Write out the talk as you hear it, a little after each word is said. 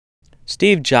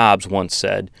Steve Jobs once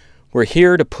said, "We're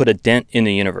here to put a dent in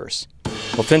the universe."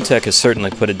 Well, fintech has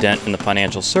certainly put a dent in the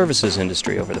financial services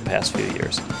industry over the past few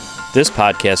years. This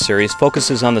podcast series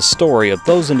focuses on the story of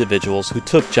those individuals who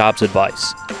took Jobs'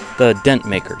 advice, the dent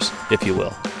makers, if you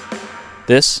will.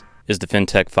 This is the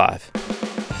FinTech 5.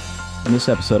 In this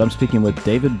episode, I'm speaking with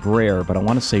David Brear, but I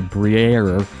want to say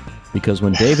Brear because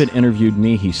when David interviewed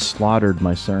me, he slaughtered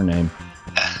my surname.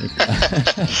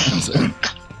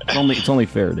 It's only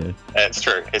fair, dude. It's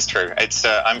true.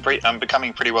 I'm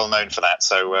becoming pretty well known for that,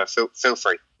 so feel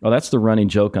free. Oh, that's the running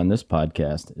joke on this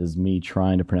podcast, is me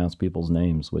trying to pronounce people's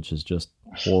names, which is just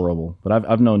horrible. But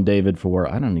I've known David for,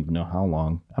 I don't even know how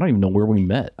long. I don't even know where we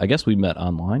met. I guess we met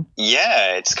online.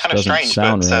 Yeah, it's kind of strange,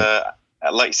 but right.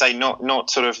 Like you say,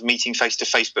 not sort of meeting face to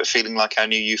face, but feeling like I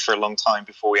knew you for a long time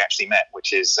before we actually met,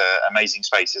 which is amazing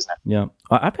space, isn't it? Yeah,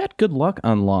 I've had good luck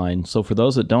online. So for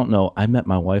those that don't know, I met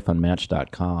my wife on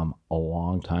Match.com a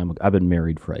long time ago. I've been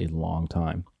married for a long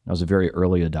time. I was a very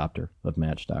early adopter of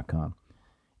Match.com.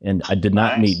 And I did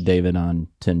not meet David on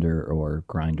Tinder or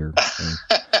Grindr.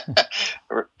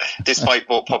 Despite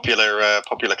what popular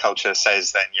culture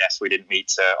says, then yes, we didn't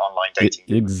meet online dating.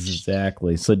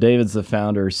 Exactly. So David's the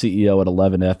founder, CEO at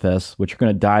 11FS, which we're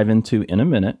going to dive into in a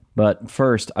minute. But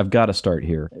first, I've got to start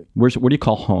here. What do you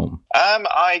call home?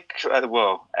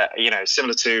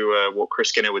 Similar to what Chris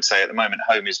Skinner would say at the moment,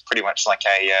 home is pretty much like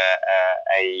a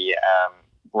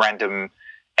random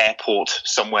airport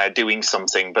somewhere doing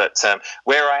something, but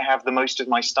where I have the most of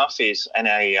my stuff is in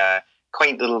a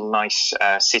quaint little nice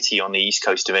city on the east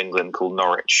coast of England called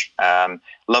Norwich,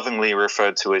 lovingly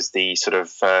referred to as the sort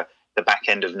of the back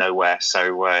end of nowhere.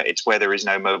 So it's where there is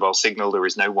no mobile signal, there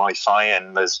is no Wi-Fi,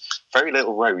 and there's very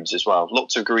little roads as well.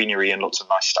 Lots of greenery and lots of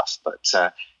nice stuff, but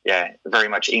very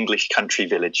much English country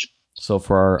village. So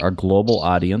for our global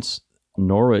audience,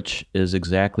 Norwich is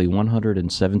exactly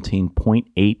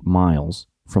 117.8 miles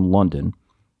from London,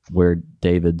 where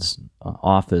David's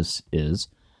office is.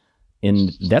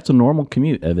 And that's a normal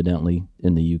commute, evidently,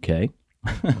 in the UK.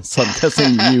 So I'm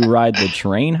guessing you ride the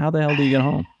train. How the hell do you get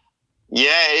home?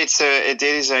 Yeah, it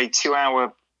is a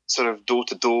 2-hour sort of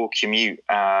door-to-door commute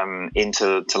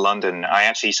into London. I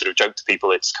actually sort of joke to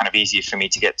people it's kind of easier for me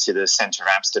to get to the centre of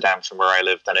Amsterdam from where I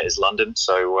live than it is London.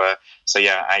 So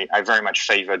I very much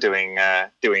favour doing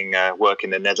work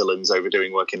in the Netherlands over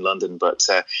doing work in London. But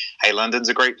hey, London's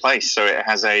a great place, so it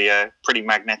has a pretty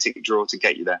magnetic draw to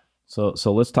get you there. So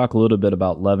let's talk a little bit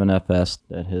about 11FS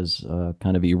that has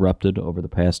kind of erupted over the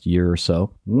past year or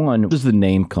so. One, where does the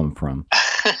name come from?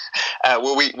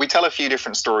 Well, we tell a few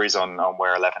different stories on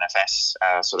where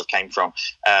 11FS sort of came from.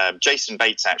 Jason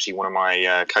Bates, actually one of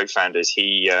my co-founders,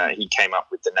 he came up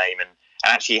with the name and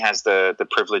actually has the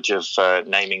privilege of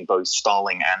naming both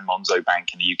Starling and Monzo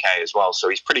Bank in the UK as well. So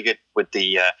he's pretty good with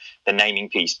the naming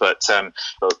piece. But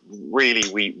really,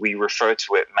 we refer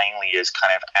to it mainly as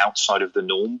kind of outside of the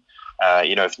norm.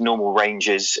 If normal range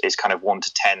is kind of 1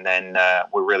 to 10, then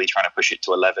we're really trying to push it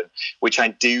to 11, which I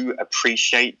do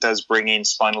appreciate does bring in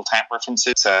Spinal Tap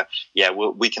references.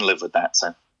 We can live with that.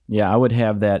 So. Yeah, I would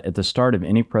have that at the start of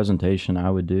any presentation I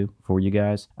would do for you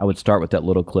guys. I would start with that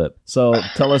little clip. So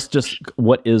tell us just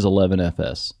what is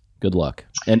 11FS? Good luck.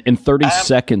 And in 30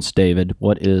 seconds, David,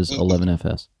 what is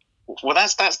 11FS? Well,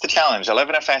 that's the challenge.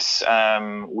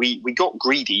 11FS, we got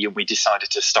greedy and we decided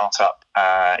to start up,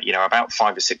 about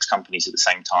 5 or 6 companies at the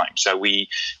same time. So we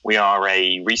are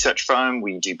a research firm.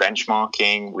 We do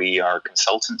benchmarking. We are a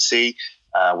consultancy.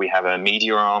 We have a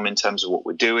media arm in terms of what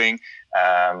we're doing.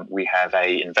 We have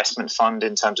a investment fund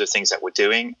in terms of things that we're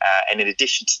doing. And in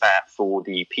addition to that, for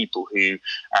the people who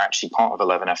are actually part of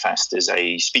 11FS, there's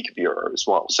a speaker bureau as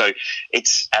well. So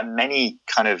it's many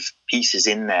kind of pieces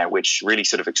in there, which really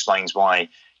sort of explains why,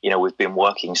 we've been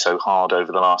working so hard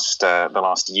over the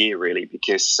last year, really,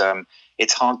 because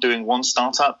it's hard doing one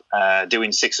startup.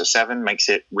 Doing 6 or 7 makes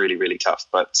it really, really tough.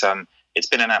 But it's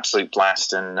been an absolute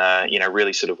blast, and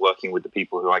really sort of working with the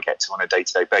people who I get to on a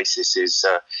day-to-day basis is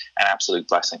an absolute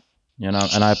blessing. And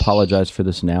I apologize for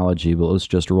this analogy, but let's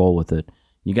just roll with it.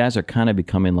 You guys are kind of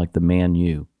becoming like the Man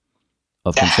U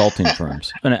of consulting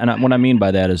firms, and what I mean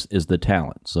by that is the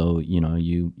talent. So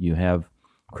you have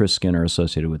Chris Skinner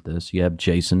associated with this. You have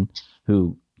Jason,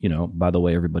 who by the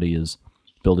way, everybody is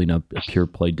building up a pure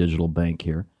play digital bank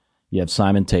here. You have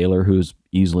Simon Taylor, who's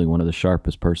easily one of the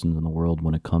sharpest persons in the world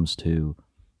when it comes to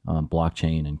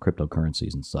blockchain and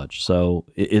cryptocurrencies and such. So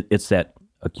it's that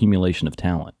accumulation of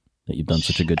talent that you've done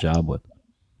such a good job with.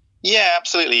 Yeah,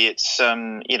 absolutely. It's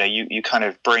you kind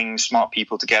of bring smart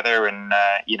people together, and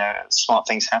smart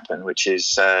things happen, which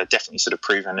is definitely sort of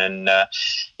proven. And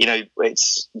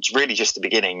it's really just the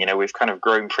beginning. We've kind of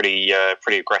grown pretty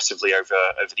aggressively over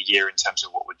the year in terms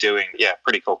of what we're doing. Yeah,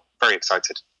 pretty cool. Very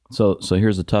excited. So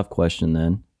here's a tough question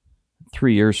then.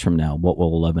 3 years from now, what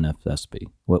will 11FS be?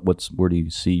 Where do you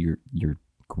see your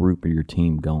group or your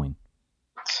team going?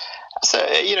 So,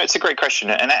 it's a great question.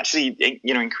 And actually,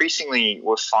 increasingly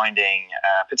we're finding,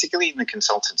 particularly in the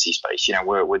consultancy space,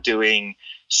 we're doing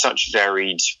such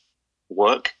varied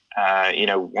work.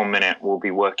 1 minute we'll be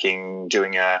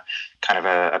doing a kind of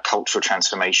a cultural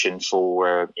transformation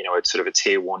for, a sort of a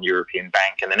tier 1 European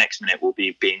bank. And the next minute we'll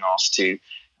be being asked to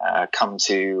come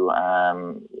to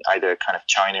either kind of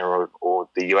China or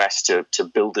the US to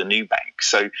build a new bank.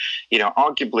 So,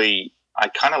 arguably, I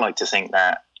kind of like to think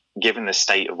that given the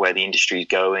state of where the industry is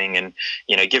going, and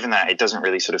given that it doesn't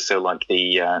really sort of feel like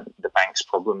the bank's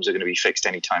problems are going to be fixed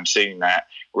anytime soon, that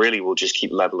really we'll just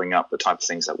keep leveling up the type of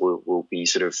things that we'll be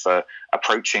sort of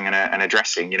approaching and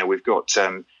addressing. We've got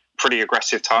pretty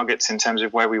aggressive targets in terms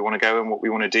of where we want to go and what we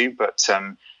want to do, but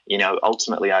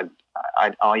ultimately I'd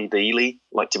ideally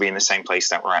like to be in the same place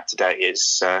that we're at today.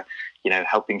 Is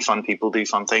helping fun people do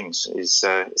fun things is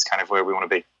kind of where we want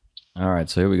to be. All right,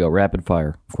 so here we go. Rapid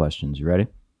fire questions. You ready?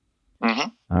 Mm-hmm.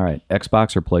 All right.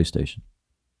 Xbox or PlayStation?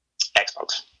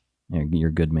 Xbox. Yeah, you're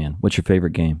a good man. What's your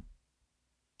favorite game?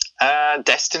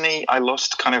 Destiny. I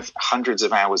lost kind of hundreds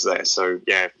of hours there. So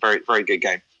yeah, very, very good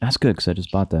game. That's good because I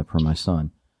just bought that for my son.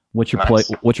 What's your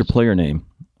Nice. What's your player name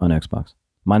on Xbox?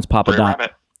 Mine's Papa Brear Don.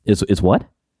 Rabbit. Is what?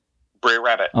 Brear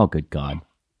Rabbit. Oh, good God.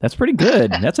 That's pretty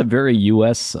good. That's a very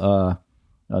U.S.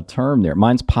 Term there.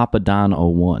 Mine's Papa Don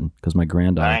 01 because my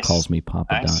granddaughter Nice. calls me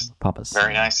Papa Nice. Don. Papa.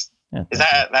 Very nice. Yeah, Is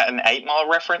that an 8 Mile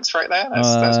reference right there?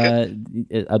 That's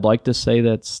good. I'd like to say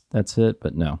that's it,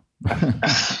 but no.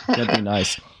 That'd be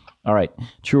nice. All right.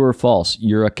 True or false?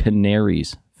 You're a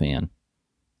Canaries fan.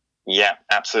 Yeah,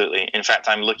 absolutely. In fact,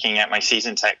 I'm looking at my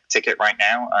season ticket right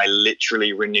now. I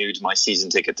literally renewed my season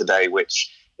ticket today,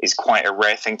 which is quite a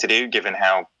rare thing to do given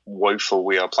how woeful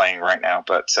we are playing right now.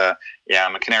 But yeah,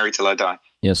 I'm a Canary till I die.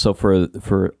 Yeah, so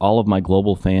for all of my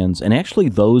global fans, and actually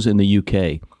those in the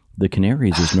UK, the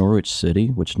Canaries is Norwich City,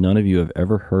 which none of you have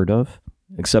ever heard of,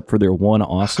 except for their one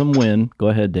awesome win. Go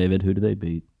ahead, David. Who do they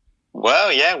beat?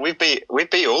 Well, yeah, we beat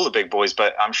all the big boys,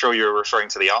 but I'm sure you're referring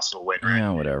to the Arsenal win, right?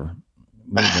 Yeah, whatever.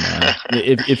 Moving on.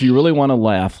 If you really want to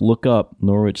laugh, look up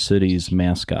Norwich City's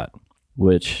mascot,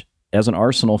 which, as an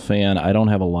Arsenal fan, I don't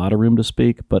have a lot of room to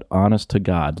speak, but honest to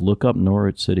God, look up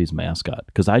Norwich City's mascot,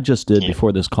 because I just did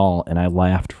before this call, and I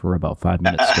laughed for about 5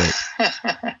 minutes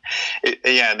straight.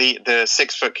 Yeah, the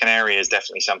 6-foot canary is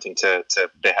definitely something to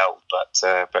behold,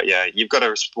 but yeah, you've got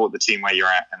to support the team where you're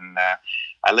at, and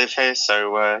I live here,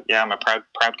 so yeah, I'm a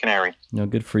proud canary. No,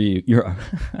 good for you.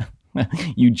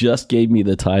 You just gave me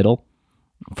the title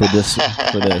for this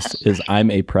is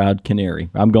I'm a proud canary.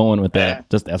 I'm going with that. Yeah.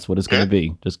 Just that's what it's going to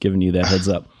be. Just giving you that heads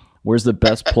up. Where's the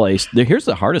best place? Here's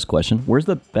the hardest question. Where's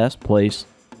the best place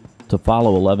to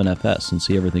follow 11FS and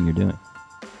see everything you're doing?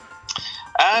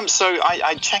 So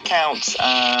I check out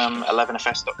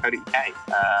 11fs.co.uk.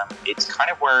 It's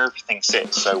kind of where everything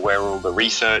sits. So where all the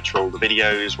research, where all the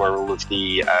videos, where all of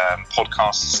the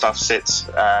podcast stuff sits.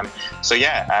 So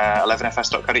yeah,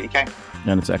 11fs.co.uk.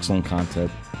 And it's excellent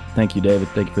content. Thank you, David.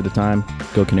 Thank you for the time.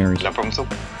 Go Canaries. No problem at all.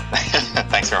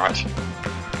 Thanks very much.